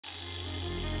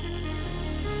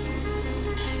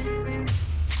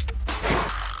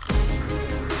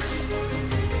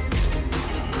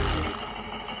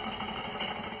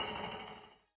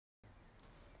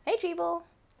people.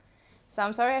 So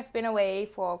I'm sorry I've been away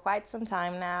for quite some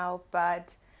time now,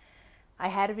 but I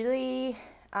had a really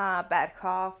bad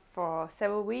cough for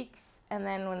several weeks, and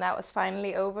then when that was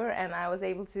finally over and I was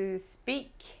able to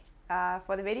speak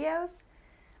for the videos,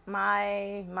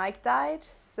 my mic died.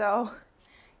 So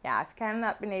yeah, I've kind of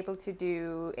not been able to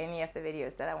do any of the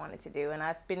videos that I wanted to do, and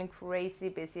I've been crazy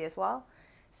busy as well.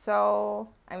 So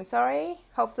I'm sorry.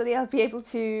 Hopefully I'll be able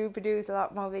to produce a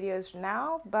lot more videos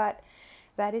now, but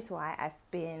that is why I've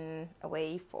been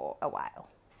away for a while.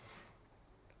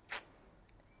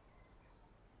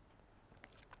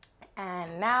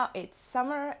 And now it's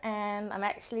summer and I'm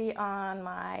actually on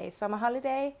my summer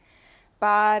holiday,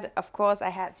 but of course I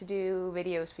had to do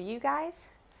videos for you guys,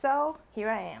 so here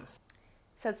I am.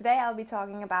 So today I'll be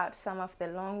talking about some of the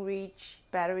long reach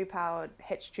battery powered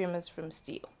hedge trimmers from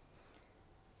STIHL.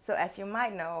 So as you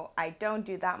might know, I don't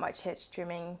do that much hedge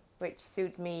trimming, which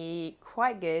suits me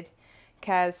quite good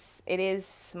because it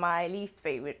is my least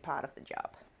favorite part of the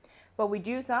job. But we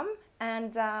do some,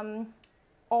 and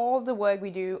all the work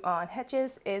we do on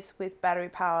hedges is with battery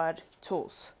powered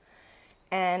tools.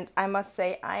 And I must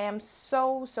say I am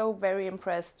so very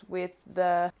impressed with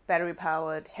the battery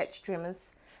powered hedge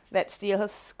trimmers that STIHL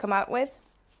has come out with.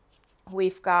 I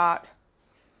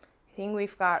think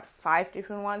we've got 5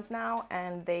 different ones now,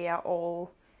 and they are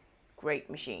all great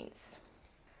machines.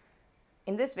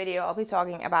 In this video I'll be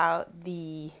talking about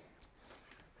the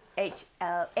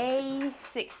HLA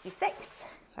 66,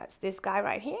 that's this guy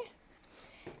right here,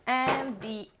 and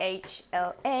the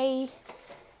HLA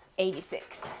 86,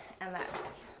 and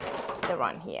that's the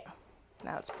one here.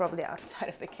 Now it's probably outside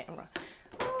of the camera.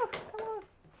 Oh, come on.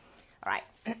 All right.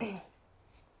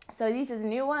 So these are the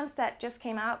new ones that just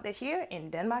came out this year,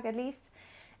 in Denmark at least.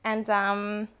 And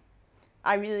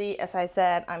I really, as I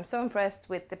said, I'm so impressed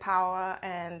with the power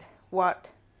and what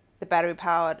the battery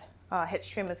powered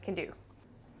hedge trimmers can do.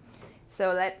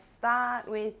 So let's start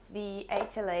with the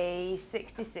HLA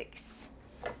 66,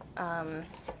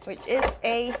 which is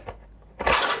a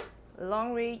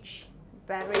long reach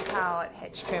battery powered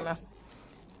hedge trimmer.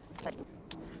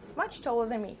 Much taller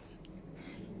than me.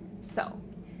 So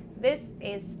this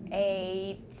is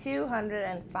a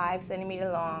 205 centimeter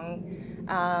long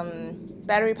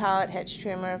battery powered hedge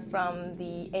trimmer from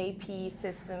the AP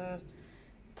system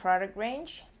product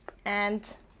range,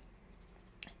 and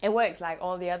it works like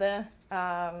all the other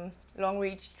long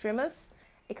reach trimmers.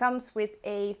 It comes with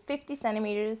a 50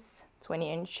 centimeters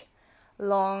 20-inch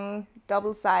long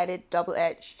double-sided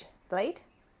double-edged blade,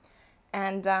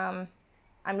 and I'm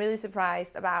really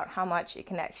surprised about how much it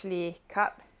can actually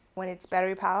cut when it's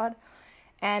battery powered.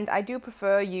 And I do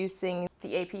prefer using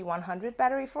the AP100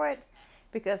 battery for it,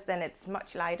 because then it's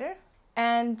much lighter.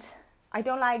 And I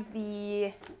don't like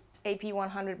the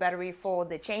AP100 battery for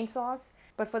the chainsaws,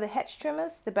 but for the hedge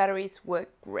trimmers the batteries work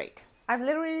great. I've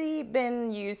literally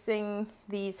been using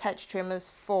these hedge trimmers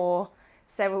for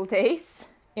several days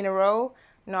in a row,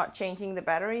 not changing the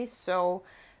batteries, so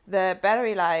the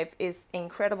battery life is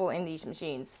incredible in these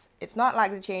machines. It's not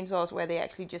like the chainsaws where they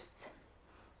actually just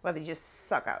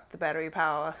suck out the battery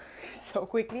power so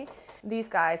quickly. These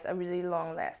guys are really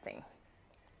long lasting.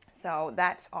 So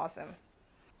that's awesome.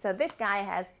 So this guy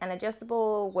has an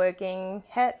adjustable working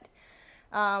head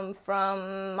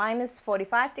from minus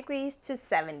 45 degrees to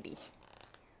 70.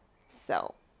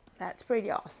 So that's pretty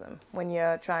awesome when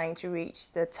you're trying to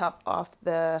reach the top of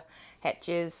the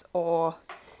hedges, or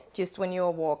just when you're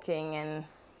walking and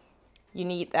you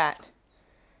need that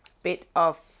bit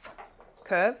of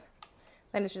curve.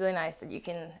 Then it's really nice that you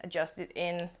can adjust it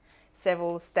in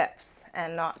several steps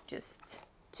and not just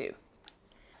 2.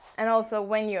 And also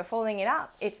when you're folding it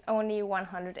up, it's only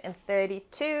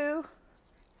 132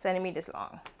 centimeters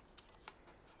long.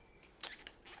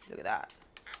 Look at that.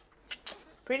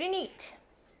 Pretty neat.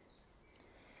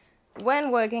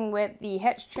 When working with the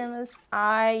hedge trimmers,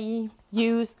 I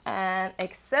use an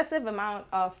excessive amount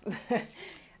of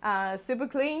super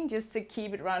clean just to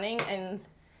keep it running, and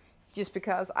just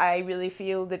because I really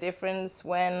feel the difference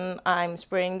when I'm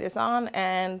spraying this on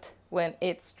and when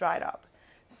it's dried up.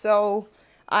 So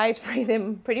I spray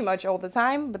them pretty much all the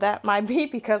time, but that might be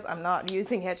because I'm not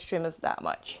using hedge trimmers that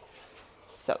much.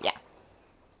 So yeah.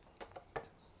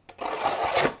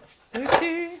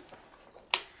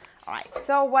 Alright,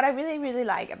 so what I really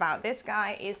like about this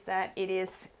guy is that it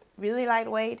is really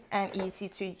lightweight and easy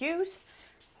to use,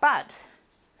 but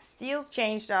STIHL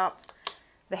changed up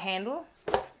the handle.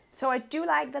 So I do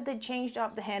like that they changed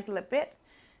up the handle a bit,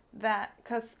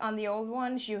 because on the old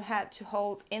ones you had to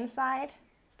hold inside,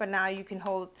 but now you can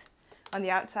hold on the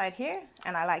outside here,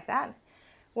 and I like that.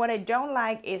 What I don't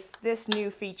like is this new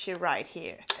feature right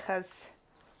here, because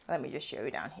let me just show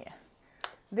you down here.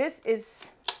 this is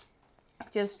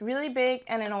just really big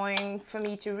and annoying for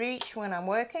me to reach when I'm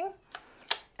working.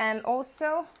 And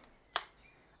also,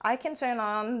 I can turn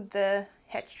on the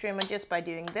hedge trimmer just by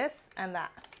doing this and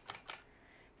that.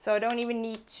 So I don't even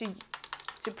need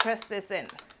to press this in.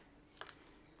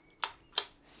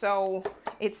 So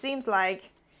it seems like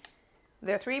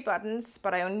there are 3 buttons,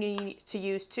 but I only need to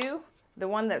use 2. The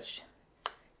one that's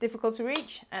difficult to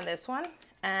reach and this one.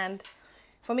 And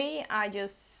for me, I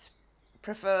just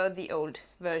prefer the old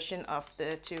version of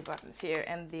the 2 buttons here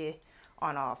and the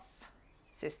on-off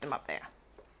system up there.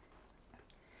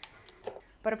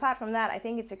 But apart from that, I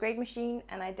think it's a great machine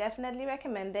and I definitely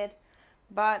recommend it.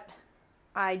 But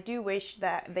I do wish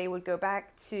that they would go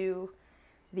back to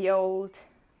the old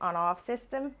on-off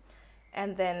system,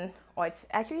 and then, or it's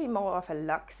actually more of a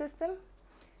lock system,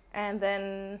 and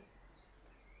then,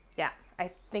 yeah, I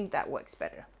think that works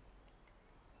better.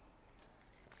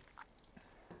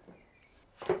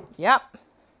 Yep.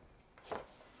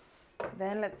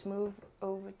 Then let's move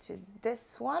over to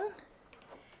this one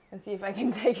and see if I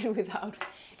can take it without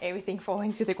everything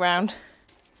falling to the ground.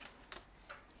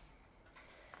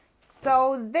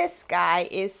 So this guy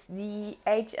is the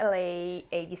HLA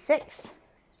 86,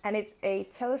 and it's a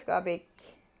telescopic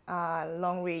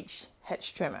long reach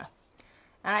hedge trimmer.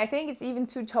 And I think it's even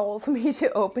too tall for me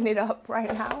to open it up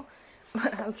right now,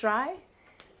 but I'll try.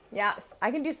 Yes, I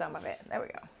can do some of it. There we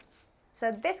go.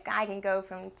 So this guy can go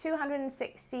from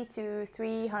 260 to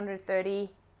 330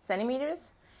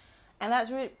 centimeters, and that's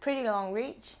pretty long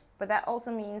reach, but that also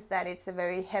means that it's a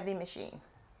very heavy machine.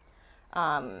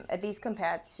 At least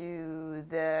compared to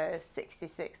the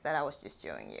 66 that I was just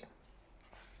showing you.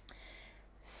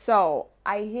 So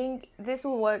I think this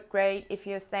will work great if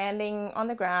you're standing on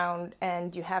the ground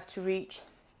and you have to reach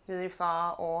really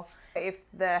far, or if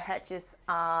the hedges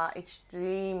are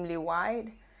extremely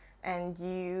wide and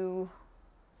you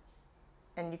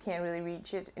can't really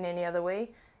reach it in any other way,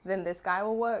 then this guy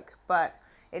will work. But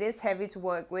it is heavy to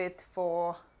work with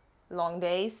for long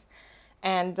days,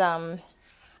 and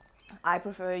I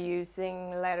prefer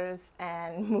using ladders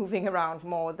and moving around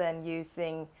more than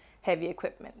using heavy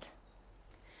equipment.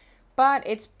 But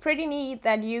it's pretty neat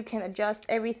that you can adjust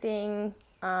everything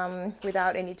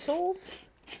without any tools.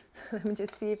 So let me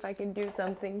just see if I can do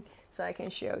something so I can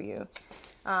show you.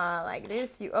 Like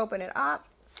this, you open it up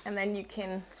and then you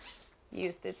can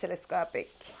use the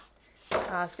telescopic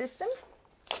system.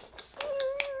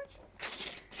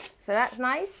 So that's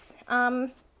nice.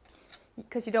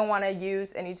 Because you don't want to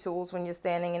use any tools when you're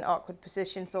standing in awkward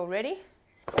positions already.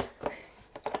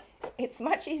 It's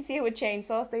much easier with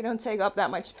chainsaws, they don't take up that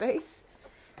much space.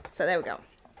 So there we go.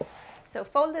 So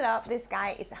folded up, this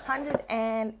guy is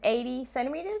 180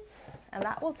 centimeters, and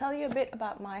that will tell you a bit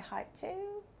about my height too.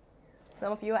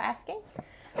 Some of you are asking.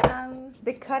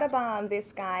 The cutter bar on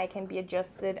this guy can be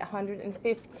adjusted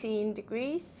 115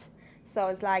 degrees, so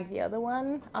it's like the other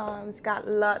one. It's got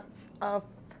lots of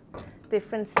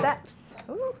different steps.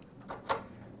 Ooh.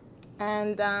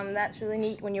 And that's really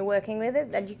neat when you're working with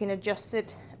it, that you can adjust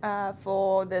it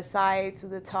for the side to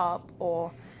the top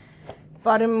or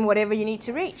bottom, whatever you need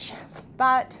to reach.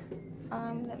 But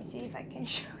let me see if I can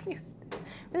show you. It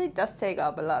really does take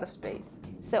up a lot of space.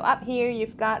 So up here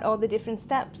you've got all the different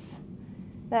steps.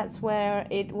 That's where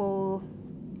it will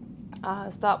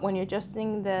stop when you're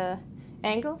adjusting the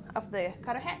angle of the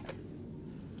cutter head.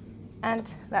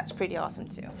 And that's pretty awesome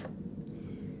too.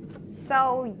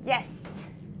 So yes,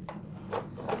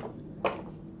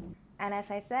 and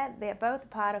as I said, they're both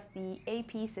part of the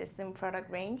AP system product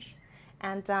range,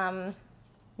 and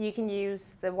you can use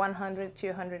the 100,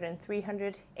 200 and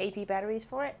 300 AP batteries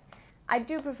for it. I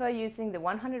do prefer using the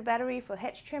 100 battery for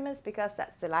hedge trimmers because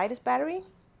that's the lightest battery,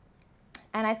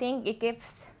 and I think it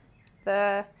gives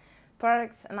the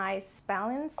products a nice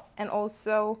balance, and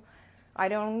also I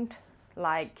don't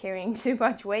like carrying too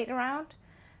much weight around,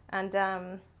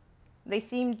 and they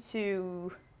seem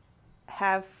to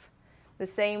have the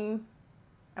same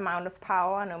amount of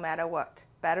power no matter what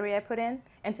battery I put in.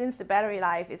 And since the battery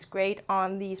life is great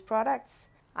on these products,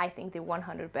 I think the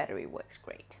 100 battery works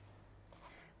great.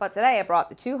 But today I brought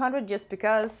the 200 just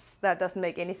because that doesn't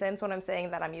make any sense when I'm saying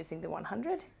that I'm using the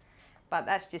 100. But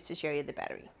that's just to show you the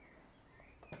battery.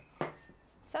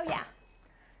 So yeah,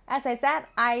 as I said,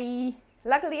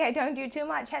 luckily I don't do too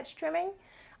much hedge trimming.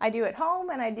 I do at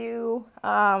home, and I do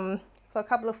for a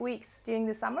couple of weeks during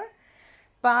the summer,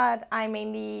 but I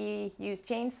mainly use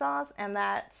chainsaws, and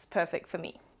that's perfect for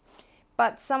me.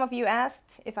 But some of you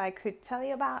asked if I could tell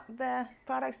you about the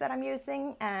products that I'm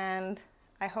using, and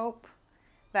I hope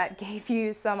that gave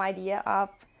you some idea of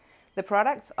the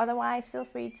products. Otherwise, feel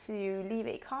free to leave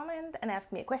a comment and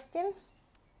ask me a question.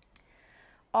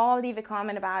 or leave a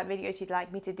comment about videos you'd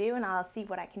like me to do, and I'll see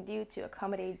what I can do to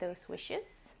accommodate those wishes.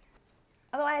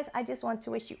 Otherwise, I just want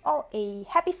to wish you all a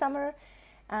happy summer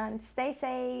and stay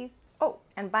safe. Oh,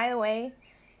 and by the way,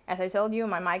 as I told you,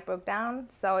 my mic broke down,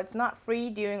 so it's not free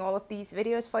doing all of these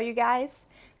videos for you guys.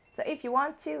 So if you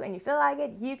want to and you feel like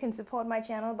it, you can support my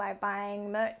channel by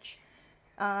buying merch.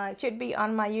 It should be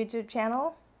on my YouTube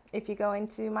channel. If you go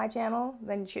into my channel,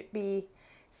 then you should be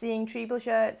seeing Treble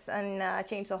shirts and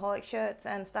STIHL HLA shirts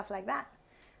and stuff like that.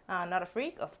 Not a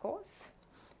freak, of course.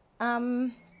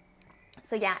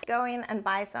 So yeah, go in and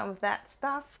buy some of that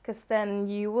stuff, because then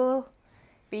you will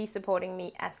be supporting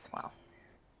me as well.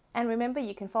 And remember,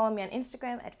 you can follow me on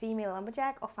Instagram at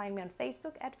Femalelumberjack or find me on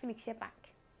Facebook at Felicia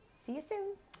Bank. See you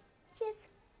soon. Cheers.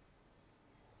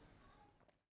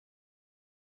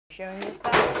 Showing you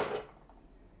stuff.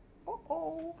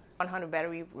 100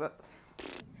 battery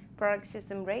product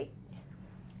system rate.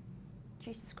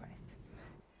 Jesus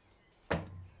Christ.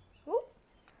 Ooh.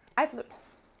 I flew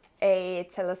a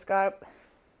telescope.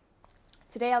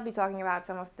 Today I'll be talking about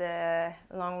some of the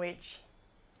longreach.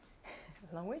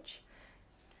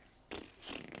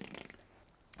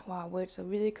 Wow, words are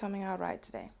really coming out right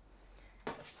today.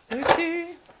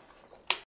 Safety.